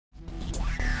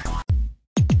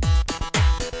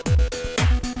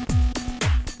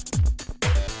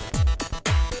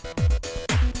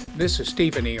This is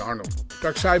Stephen E. Arnold.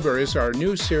 DarkCyber is our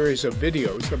new series of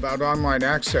videos about online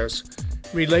access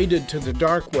related to the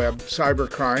dark web,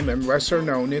 cybercrime, and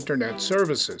lesser-known internet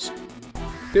services.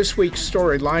 This week's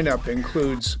story lineup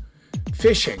includes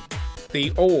phishing.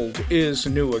 The old is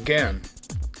new again.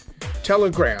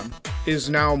 Telegram is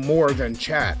now more than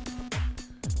chat.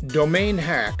 Domain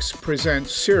hacks present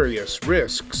serious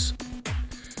risks.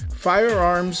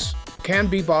 Firearms can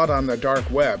be bought on the dark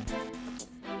web.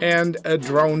 And a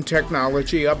drone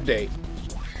technology update.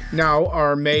 Now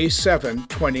our May 7,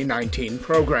 2019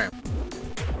 program.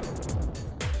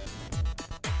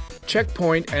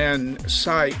 Checkpoint and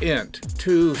Cyint,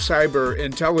 two cyber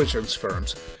intelligence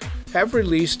firms, have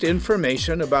released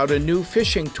information about a new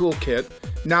phishing toolkit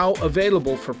now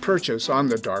available for purchase on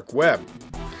the dark web.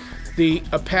 The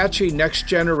Apache Next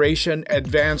Generation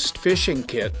Advanced Phishing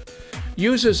Kit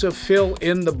uses a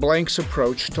fill-in-the-blanks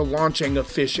approach to launching a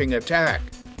phishing attack.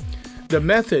 The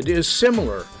method is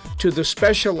similar to the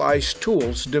specialized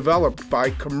tools developed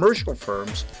by commercial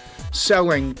firms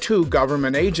selling to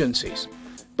government agencies,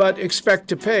 but expect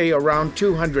to pay around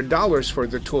 $200 for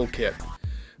the toolkit.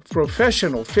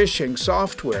 Professional phishing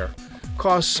software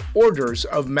costs orders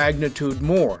of magnitude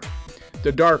more.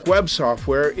 The dark web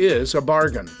software is a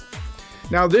bargain.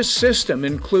 Now, this system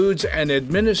includes an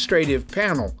administrative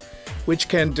panel which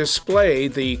can display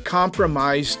the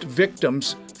compromised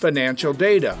victim's financial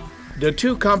data. The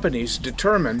two companies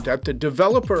determined that the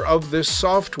developer of this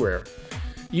software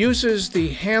uses the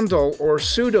handle or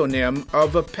pseudonym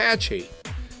of Apache,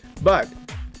 but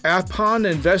upon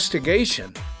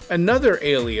investigation, another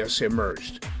alias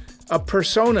emerged, a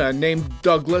persona named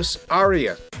Douglas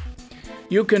Aria.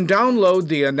 You can download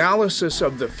the analysis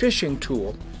of the phishing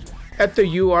tool at the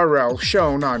URL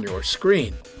shown on your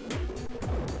screen.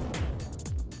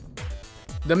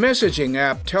 The messaging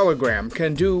app Telegram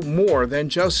can do more than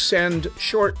just send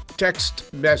short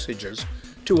text messages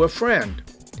to a friend.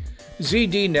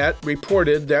 ZDNet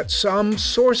reported that some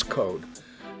source code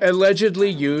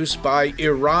allegedly used by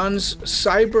Iran's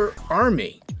cyber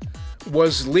army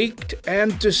was leaked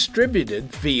and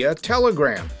distributed via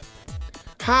Telegram.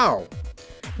 How?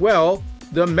 Well,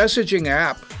 the messaging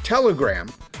app Telegram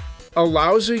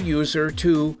allows a user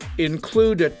to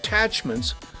include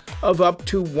attachments of up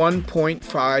to 1.5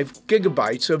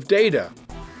 gigabytes of data.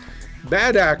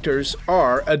 Bad actors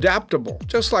are adaptable,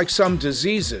 just like some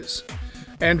diseases.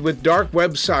 And with dark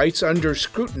websites under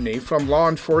scrutiny from law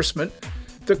enforcement,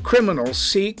 the criminals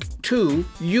seek to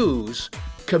use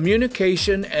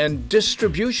communication and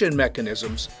distribution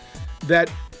mechanisms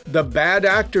that the bad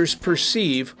actors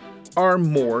perceive are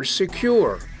more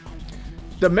secure.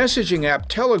 The messaging app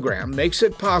Telegram makes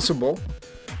it possible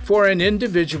for an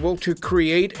individual to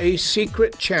create a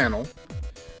secret channel,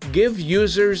 give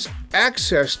users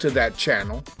access to that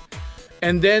channel,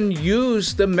 and then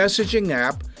use the messaging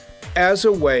app as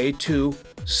a way to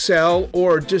sell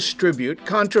or distribute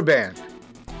contraband.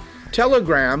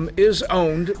 Telegram is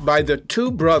owned by the two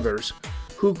brothers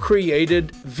who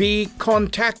created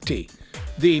vKontakty,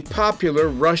 the popular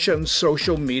Russian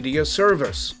social media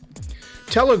service.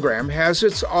 Telegram has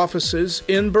its offices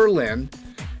in Berlin,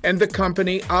 and the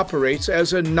company operates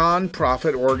as a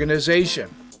non-profit organization.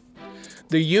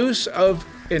 The use of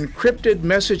encrypted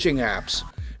messaging apps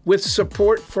with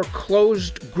support for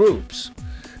closed groups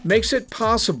makes it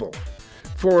possible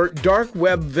for dark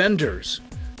web vendors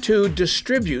to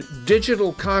distribute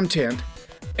digital content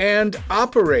and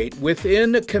operate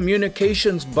within a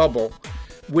communications bubble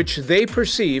which they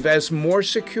perceive as more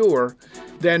secure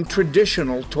than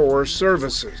traditional Tor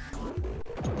services.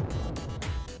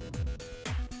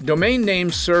 Domain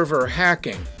name server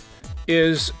hacking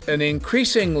is an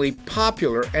increasingly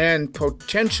popular and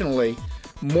potentially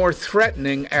more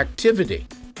threatening activity.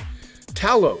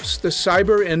 Talos, the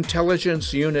cyber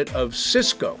intelligence unit of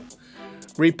Cisco,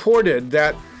 reported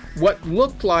that what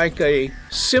looked like a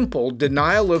simple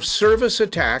denial of service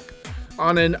attack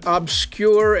on an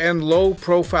obscure and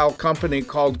low-profile company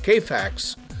called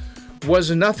Kfax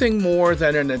was nothing more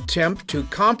than an attempt to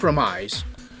compromise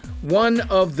one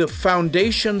of the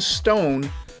foundation stone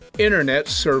internet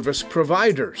service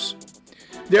providers.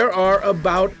 There are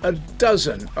about a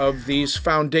dozen of these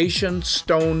foundation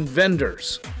stone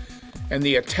vendors, and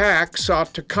the attack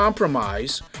sought to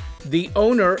compromise the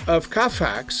owner of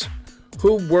Kfax,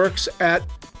 who works at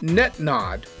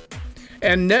NetNod.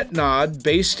 And NetNod,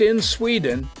 based in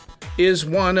Sweden, is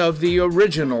one of the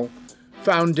original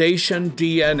foundation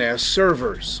DNS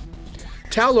servers.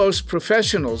 Talos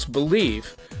professionals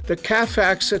believe the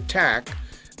Kfax attack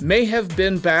may have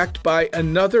been backed by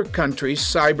another country's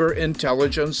cyber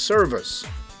intelligence service.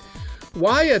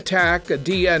 Why attack a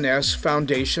DNS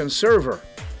foundation server?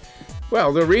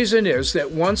 Well, the reason is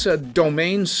that once a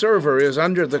domain server is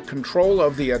under the control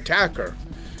of the attacker,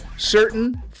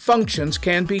 certain functions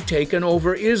can be taken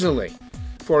over easily.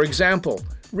 For example,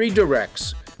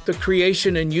 redirects, the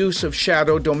creation and use of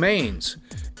shadow domains,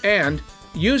 and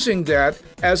using that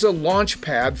as a launch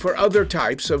pad for other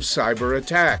types of cyber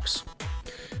attacks.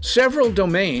 Several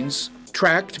domains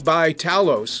tracked by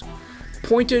Talos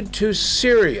pointed to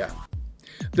Syria.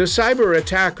 The cyber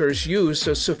attackers used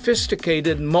a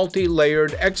sophisticated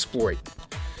multi-layered exploit.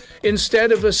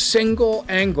 Instead of a single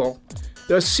angle,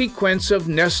 the sequence of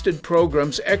nested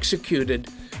programs executed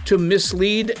to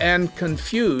mislead and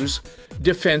confuse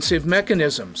defensive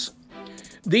mechanisms.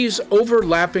 These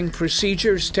overlapping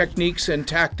procedures, techniques, and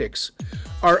tactics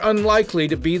are unlikely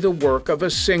to be the work of a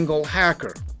single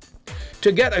hacker.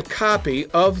 To get a copy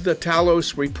of the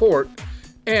Talos report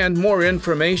and more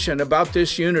information about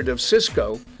this unit of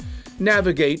Cisco,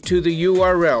 navigate to the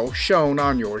URL shown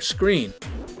on your screen.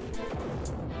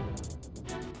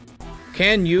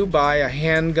 Can you buy a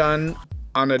handgun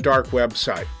on a dark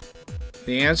website?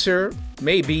 The answer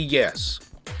may be yes.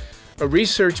 A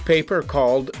research paper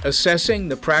called Assessing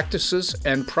the Practices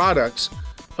and Products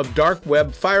of Dark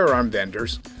Web Firearm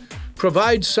Vendors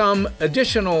provides some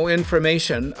additional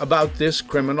information about this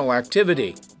criminal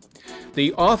activity.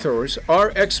 The authors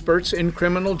are experts in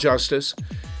criminal justice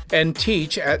and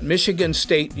teach at Michigan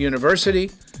State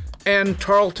University and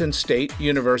Tarleton State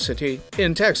University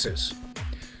in Texas.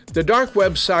 The dark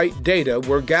website data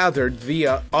were gathered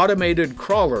via automated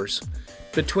crawlers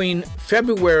between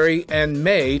February and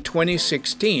May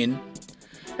 2016,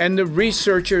 and the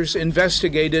researchers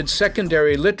investigated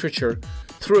secondary literature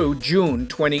through June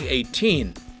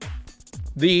 2018.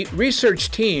 The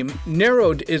research team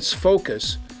narrowed its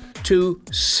focus to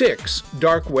 6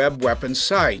 dark web weapon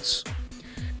sites.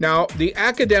 Now, the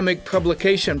academic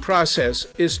publication process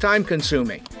is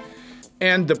time-consuming,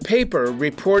 and the paper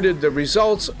reported the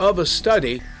results of a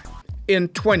study in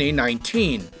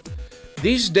 2019.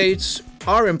 These dates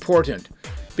are important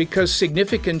because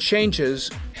significant changes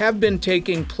have been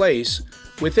taking place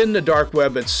within the dark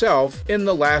web itself in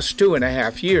the last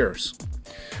 2.5 years.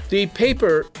 The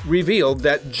paper revealed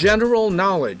that general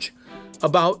knowledge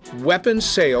about weapons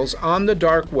sales on the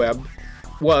dark web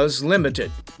was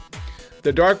limited.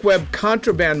 The dark web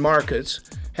contraband markets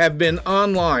have been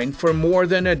online for more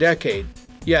than a decade,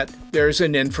 yet there's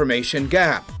an information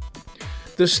gap.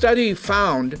 The study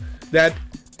found that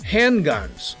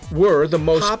handguns were the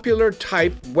most popular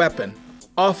type weapon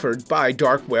offered by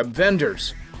dark web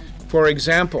vendors. For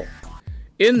example,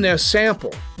 in this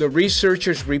sample, the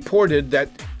researchers reported that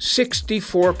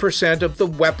 64% of the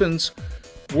weapons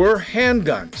were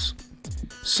handguns,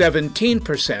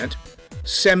 17%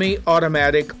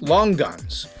 semi-automatic long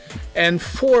guns, and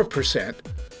 4%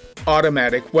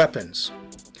 automatic weapons.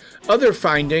 Other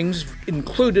findings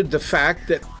included the fact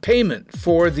that payment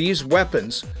for these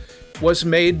weapons was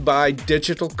made by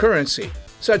digital currency,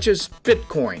 such as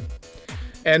Bitcoin,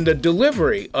 and the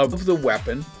delivery of the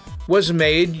weapon was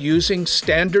made using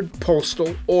standard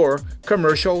postal or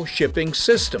commercial shipping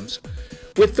systems,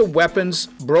 with the weapons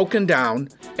broken down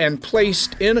and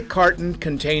placed in a carton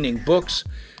containing books,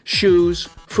 shoes,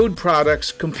 food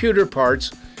products, computer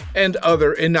parts, and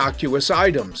other innocuous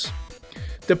items.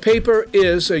 The paper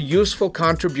is a useful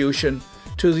contribution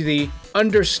to the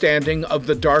understanding of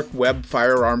the dark web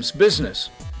firearms business.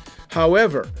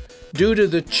 However, due to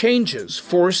the changes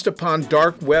forced upon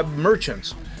dark web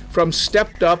merchants from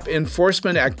stepped-up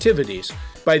enforcement activities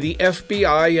by the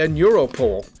FBI and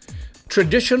Europol,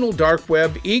 traditional dark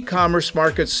web e-commerce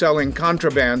markets selling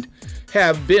contraband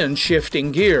have been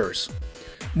shifting gears.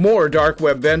 More dark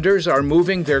web vendors are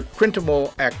moving their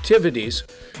printable activities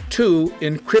to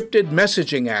encrypted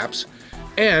messaging apps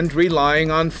and relying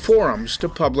on forums to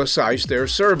publicize their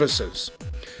services.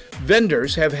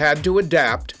 Vendors have had to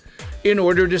adapt in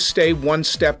order to stay one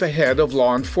step ahead of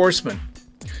law enforcement.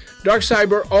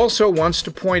 DarkCyber also wants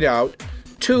to point out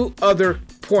 2 other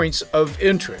points of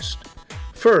interest.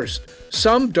 First,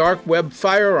 some dark web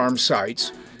firearm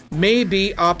sites may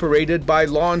be operated by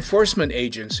law enforcement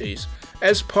agencies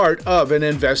as part of an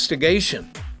investigation.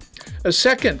 A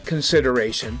second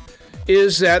consideration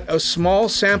is that a small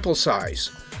sample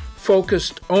size,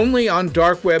 focused only on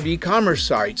dark web e-commerce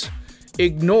sites,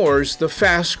 ignores the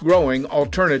fast-growing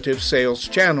alternative sales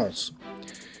channels.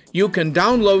 You can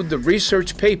download the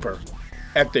research paper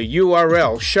at the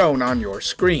URL shown on your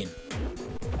screen.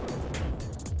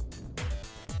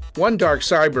 One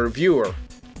DarkCyber viewer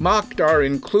mocked our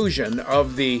inclusion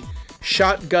of the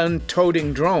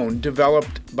shotgun-toting drone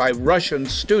developed by Russian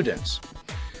students.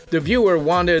 The viewer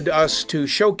wanted us to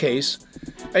showcase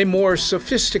a more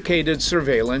sophisticated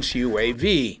surveillance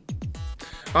UAV.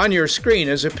 On your screen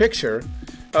is a picture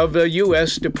of a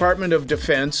U.S. Department of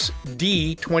Defense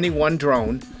D-21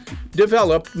 drone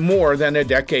developed more than a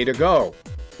decade ago.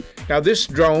 Now, this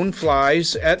drone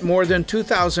flies at more than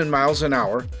 2,000 miles an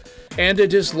hour, and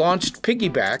it is launched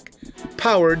piggyback,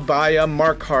 powered by a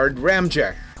Mark-Hard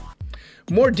ramjet.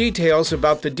 More details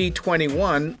about the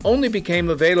D-21 only became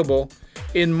available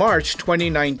in March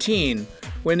 2019,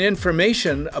 when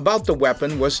information about the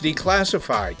weapon was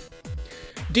declassified.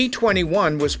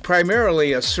 D-21 was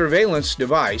primarily a surveillance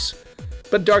device,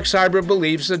 but DarkCyber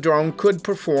believes the drone could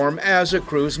perform as a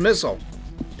cruise missile.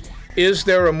 Is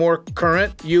there a more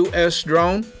current U.S.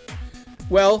 drone?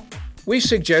 Well, we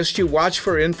suggest you watch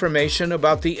for information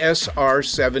about the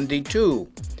SR-72,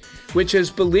 which is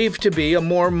believed to be a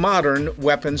more modern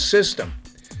weapon system,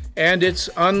 and it's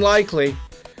unlikely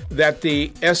that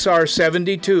the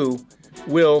SR-72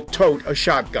 will tote a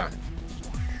shotgun.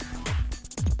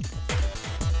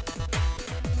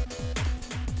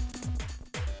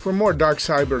 For more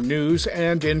DarkCyber news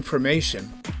and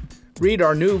information, read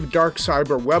our new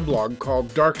DarkCyber weblog called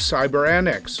DarkCyber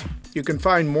Annex. You can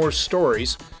find more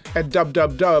stories at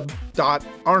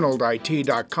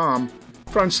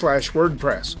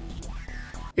www.arnoldit.com/WordPress.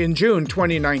 In June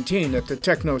 2019, at the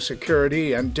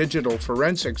Techno-Security and Digital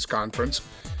Forensics Conference,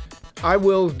 I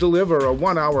will deliver a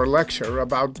 1-hour lecture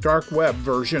about Dark Web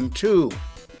version 2.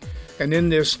 And in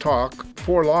this talk,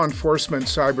 for law enforcement,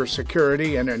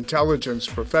 cybersecurity, and intelligence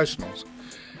professionals,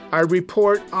 I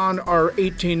report on our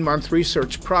 18-month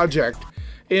research project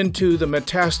into the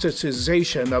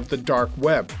metastasization of the dark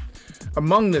web.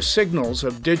 Among the signals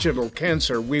of digital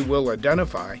cancer we will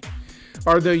identify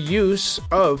are the use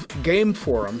of game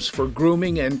forums for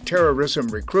grooming and terrorism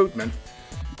recruitment,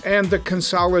 and the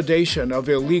consolidation of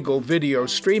illegal video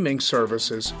streaming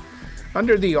services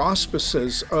under the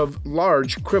auspices of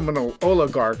large criminal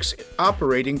oligarchs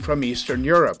operating from Eastern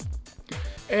Europe.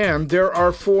 And there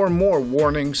are 4 more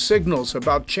warning signals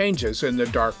about changes in the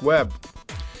dark web.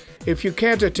 If you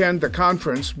can't attend the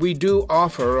conference, we do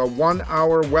offer a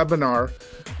 1-hour webinar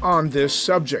on this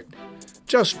subject.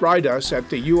 Just write us at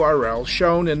the URL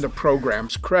shown in the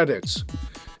program's credits.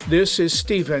 This is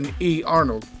Stephen E.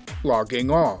 Arnold,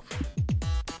 logging off.